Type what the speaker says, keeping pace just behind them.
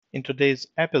In today's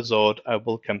episode, I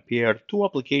will compare two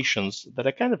applications that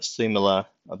are kind of similar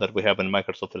that we have in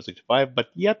Microsoft 365, but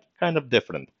yet kind of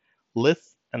different,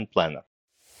 List and Planner.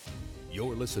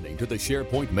 You're listening to the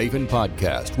SharePoint Maven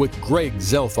podcast with Greg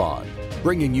Zelfond,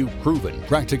 bringing you proven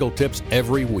practical tips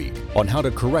every week on how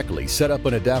to correctly set up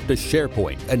and adapt to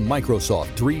SharePoint and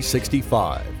Microsoft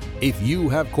 365. If you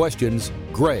have questions,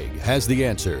 Greg has the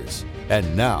answers.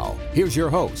 And now, here's your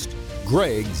host,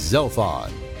 Greg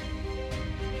Zelfond.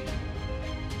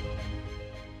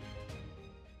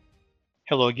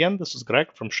 Hello again, this is Greg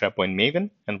from SharePoint Maven,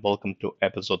 and welcome to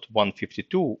episode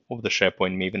 152 of the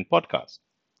SharePoint Maven podcast.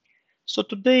 So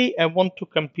today I want to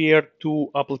compare two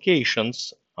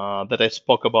applications that I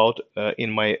spoke about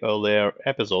in my earlier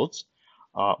episodes,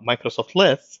 Microsoft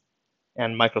List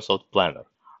and Microsoft Planner.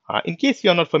 In case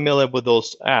you're not familiar with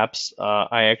those apps,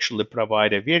 I actually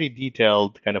provide a very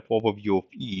detailed kind of overview of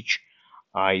each.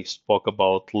 I spoke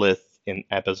about List in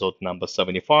episode number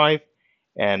 75,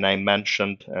 and I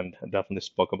mentioned and definitely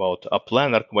spoke about a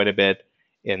planner quite a bit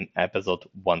in episode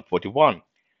 141.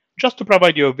 Just to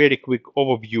provide you a very quick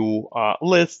overview,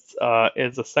 Lists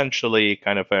is essentially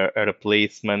kind of a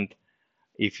replacement.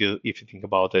 If you think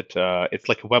about it, it's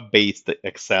like a web-based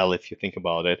Excel. If you think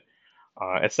about it,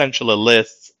 essentially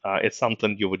Lists is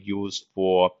something you would use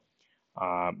for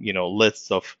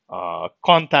lists of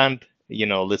content,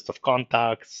 list of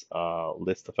contacts,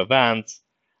 list of events,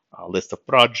 list of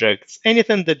projects,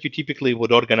 anything that you typically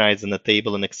would organize in a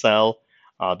table in Excel.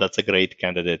 That's a great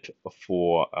candidate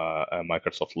for a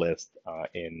Microsoft List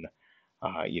in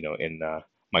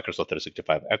Microsoft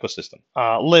 365 ecosystem.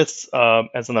 Lists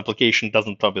as an application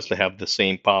doesn't obviously have the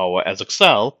same power as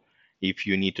Excel. If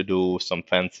you need to do some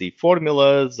fancy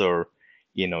formulas or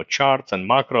charts and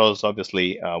macros,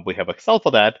 obviously we have Excel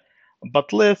for that.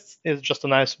 But Lists is just a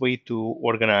nice way to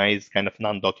organize kind of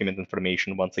non-document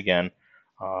information. Once again,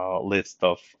 list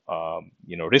of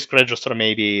risk register,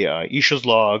 maybe issues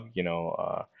log,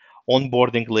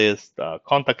 onboarding list,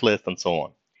 contact list, and so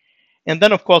on. And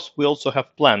then, of course, we also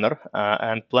have Planner,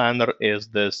 and Planner is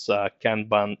this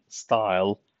Kanban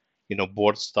style,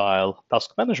 board style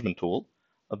task management tool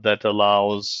that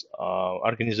allows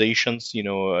organizations,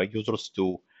 users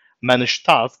to manage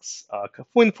tasks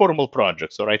for informal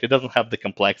projects. All right, it doesn't have the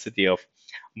complexity of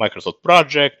Microsoft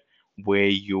Project, where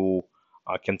you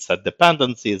can set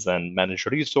dependencies and manage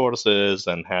resources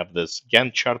and have this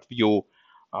Gantt chart view.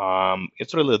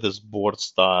 It's really this board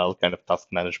style kind of task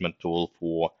management tool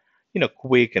for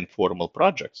quick and formal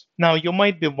projects. Now, you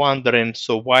might be wondering,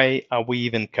 so why are we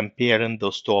even comparing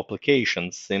those two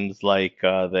applications? Seems like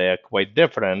they're quite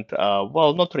different.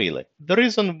 Well, not really. The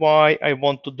reason why I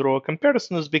want to draw a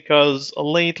comparison is because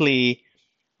lately,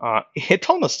 it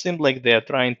almost seemed like they're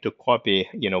trying to copy,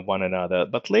 one another.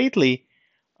 But lately,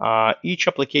 each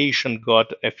application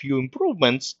got a few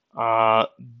improvements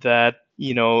that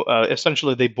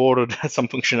essentially they borrowed some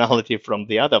functionality from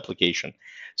the other application.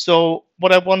 So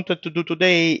what I wanted to do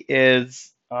today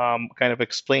is kind of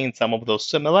explain some of those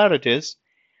similarities,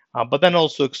 but then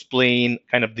also explain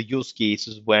kind of the use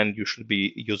cases when you should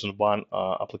be using one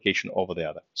application over the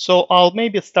other. So I'll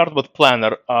maybe start with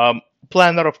Planner.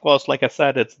 Planner, of course, like I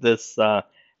said, it's this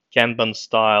Kanban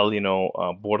style,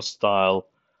 board style,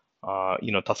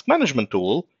 task management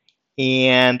tool.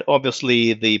 And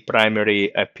obviously, the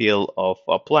primary appeal of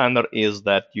a planner is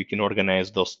that you can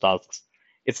organize those tasks.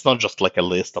 It's not just like a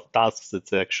list of tasks.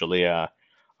 It's actually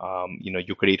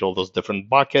you create all those different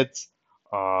buckets,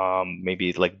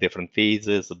 maybe like different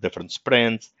phases, different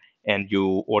sprints, and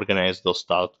you organize those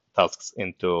tasks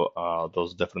into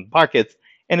those different buckets.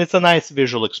 And it's a nice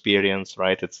visual experience,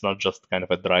 right? It's not just kind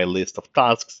of a dry list of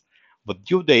tasks with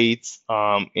due dates.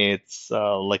 It's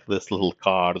like this little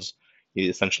cards.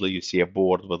 Essentially, you see a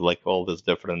board with like all these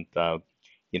different,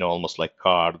 almost like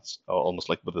cards, almost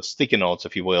like with the sticky notes,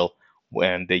 if you will,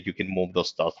 and you can move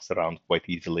those tasks around quite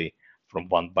easily from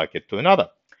one bucket to another.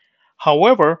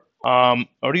 However,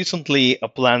 recently, a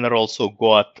Planner also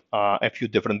got a few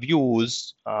different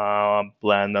views.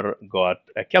 Planner got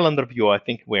a calendar view. I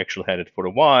think we actually had it for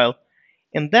a while.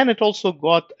 And then it also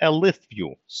got a list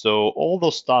view. So all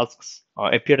those tasks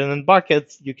appearing in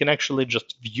buckets, you can actually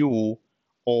just view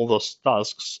all those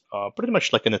tasks pretty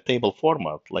much like in a table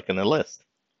format, like in a list.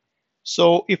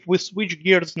 So if we switch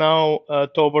gears now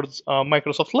towards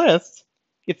Microsoft Lists,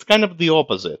 it's kind of the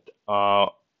opposite.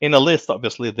 In a list,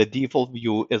 obviously, the default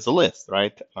view is a list,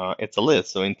 right? It's a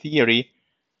list. So in theory,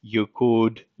 you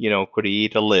could,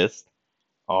 create a list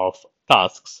of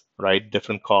tasks, right?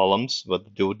 Different columns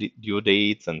with due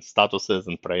dates and statuses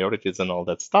and priorities and all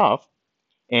that stuff.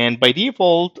 And by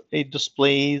default, it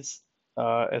displays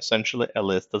essentially a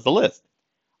list as a list.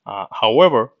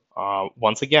 However,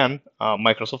 Once again,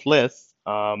 Microsoft Lists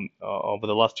over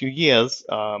the last few years,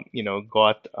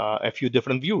 got a few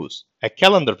different views: a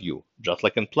calendar view, just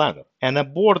like in Planner, and a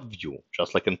board view,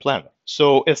 just like in Planner.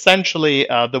 So essentially,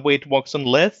 the way it works in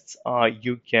lists,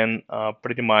 you can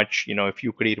pretty much, if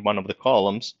you create one of the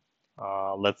columns,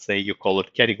 let's say you call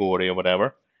it category or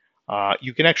whatever,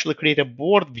 you can actually create a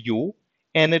board view,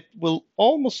 and it will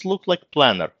almost look like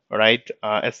Planner, right?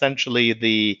 Essentially,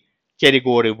 the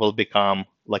category will become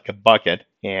like a bucket,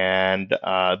 and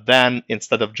then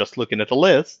instead of just looking at a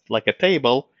list like a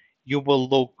table, you will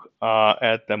look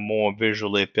at a more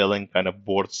visually appealing kind of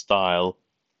board style,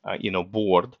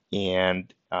 board,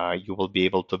 and you will be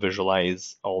able to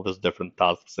visualize all these different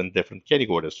tasks in different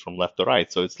categories from left to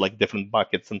right. So it's like different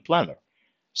buckets in Planner.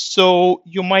 So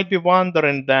you might be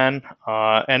wondering then,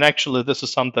 and actually this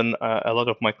is something a lot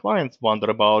of my clients wonder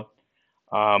about,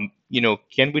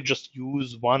 can we just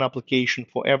use one application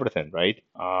for everything, right?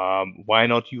 Why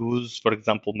not use, for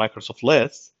example, Microsoft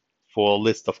Lists for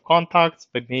list of contacts,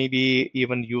 but maybe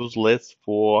even use Lists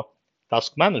for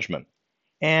task management?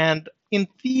 And in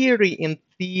theory,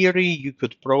 you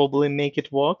could probably make it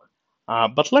work.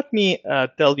 But let me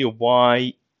tell you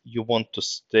why you want to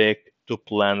stick to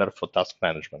Planner for task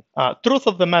management. Truth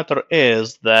of the matter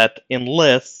is that in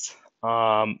lists,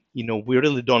 we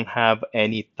really don't have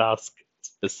any task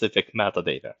specific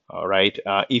metadata. All right.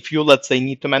 If you, let's say,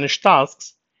 need to manage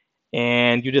tasks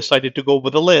and you decided to go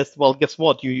with a list, well, guess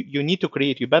what?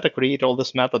 You better create all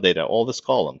this metadata, all these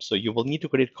columns. So you will need to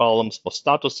create columns for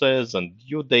statuses and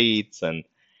due dates and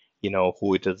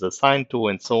who it is assigned to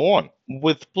and so on.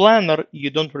 With Planner,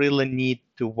 you don't really need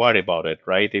to worry about it,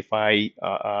 right? If I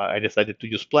decided to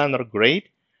use Planner, great.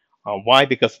 Why?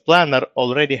 Because Planner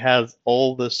already has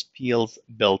all these fields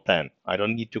built in. I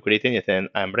don't need to create anything.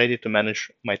 I'm ready to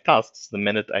manage my tasks the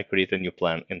minute I create a new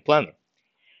plan in Planner.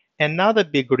 Another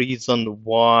big reason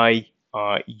why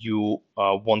you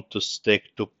want to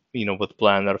stick to with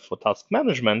Planner for task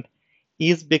management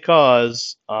is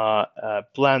because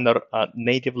Planner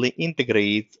natively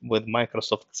integrates with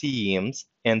Microsoft Teams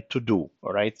and To Do.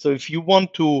 All right. So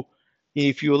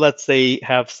if you let's say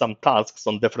have some tasks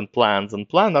on different plans in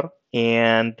Planner,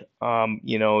 and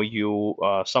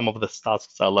some of the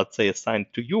tasks are, let's say, assigned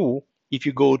to you, if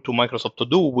you go to Microsoft To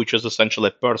Do, which is essentially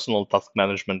a personal task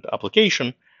management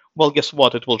application, well, guess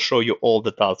what? It will show you all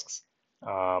the tasks.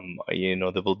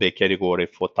 There will be a category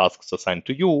for tasks assigned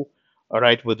to you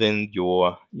right within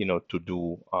your To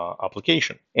Do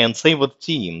application. And same with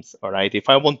Teams. All right. If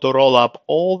I want to roll up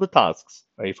all the tasks,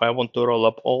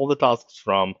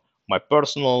 from my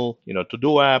personal To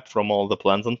Do app, from all the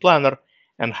plans and Planner,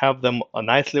 and have them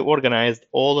nicely organized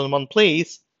all in one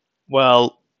place,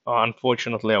 well,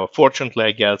 unfortunately or fortunately,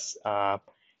 I guess,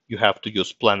 you have to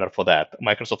use Planner for that.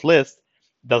 Microsoft List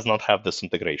does not have this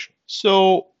integration.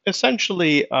 So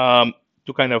essentially,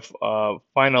 to kind of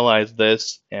finalize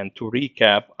this and to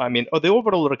recap, the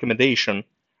overall recommendation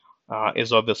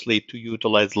is obviously to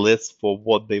utilize lists for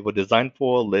what they were designed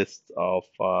for, lists of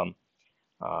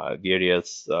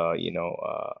various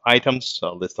items,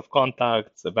 a list of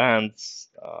contacts, events,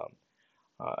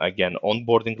 again,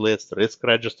 onboarding list, risk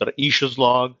register, issues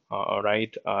log,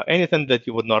 right? Anything that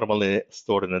you would normally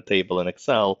store in a table in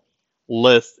Excel,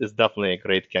 list is definitely a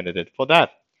great candidate for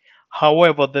that.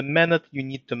 However, the minute you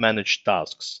need to manage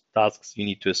tasks you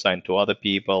need to assign to other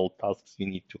people, tasks you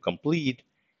need to complete,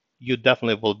 you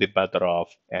definitely will be better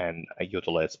off and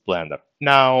utilize Planner.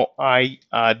 Now, I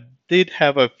did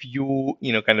have a few,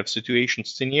 kind of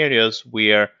scenarios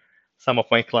where some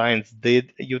of my clients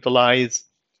did utilize,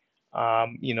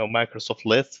 Microsoft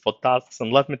Lists for tasks,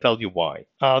 and let me tell you why.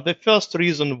 The first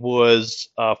reason was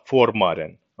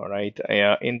formatting. All right,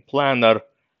 in Planner,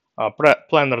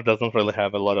 Planner doesn't really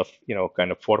have a lot of,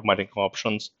 kind of formatting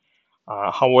options.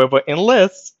 However, in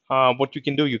lists, what you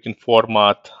can do, you can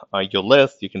format your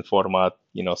list, you can format,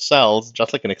 cells,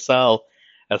 just like in Excel,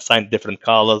 assign different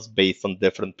colors based on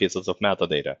different pieces of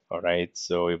metadata. All right,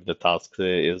 so if the task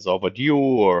is overdue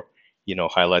or,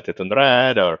 highlighted in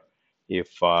red, or if,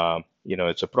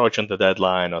 it's approaching the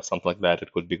deadline or something like that,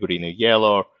 it could be green or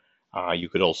yellow. You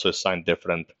could also assign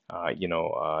different,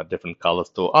 different colors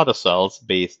to other cells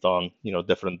based on,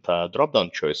 different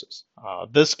drop-down choices.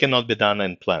 This cannot be done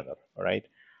in Planner, right?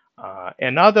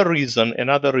 Another reason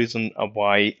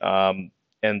why,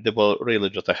 and there were really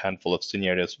just a handful of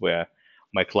scenarios where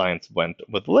my clients went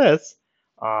with lists,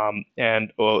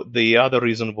 and the other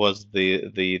reason was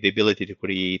the ability to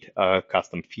create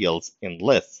custom fields in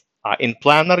lists. In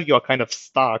Planner, you're kind of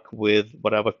stuck with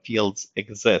whatever fields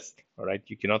exist, all right?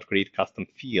 You cannot create custom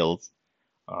fields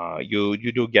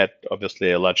You do get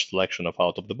obviously a large selection of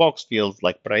out-of-the-box fields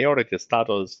like priority,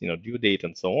 status, due date,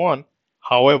 and so on.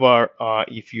 However,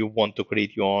 if you want to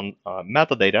create your own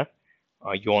metadata,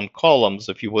 your own columns,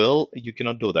 if you will, you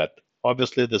cannot do that.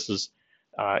 Obviously, this is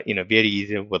very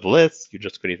easy with lists. You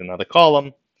just create another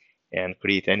column and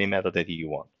create any metadata you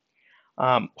want.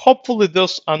 Hopefully,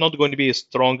 those are not going to be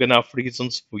strong enough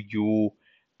reasons for you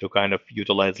to kind of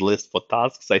utilize lists for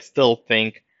tasks. I still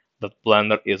think that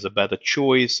Planner is a better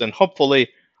choice, and hopefully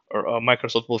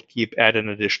Microsoft will keep adding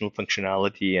additional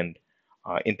functionality and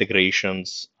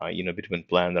integrations, between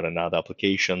Planner and other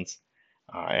applications,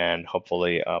 and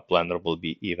hopefully Planner will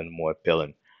be even more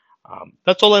appealing.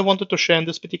 That's all I wanted to share in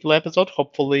this particular episode.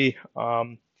 Hopefully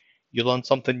you learned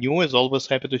something new. As always,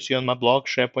 happy to see you on my blog,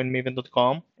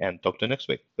 SharePointMaven.com, and talk to you next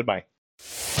week. Goodbye.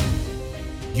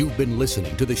 You've been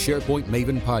listening to the SharePoint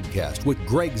Maven podcast with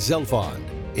Greg Zelfond.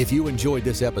 If you enjoyed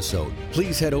this episode,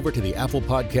 please head over to the Apple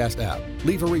Podcast app,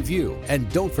 leave a review,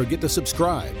 and don't forget to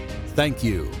subscribe. Thank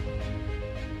you.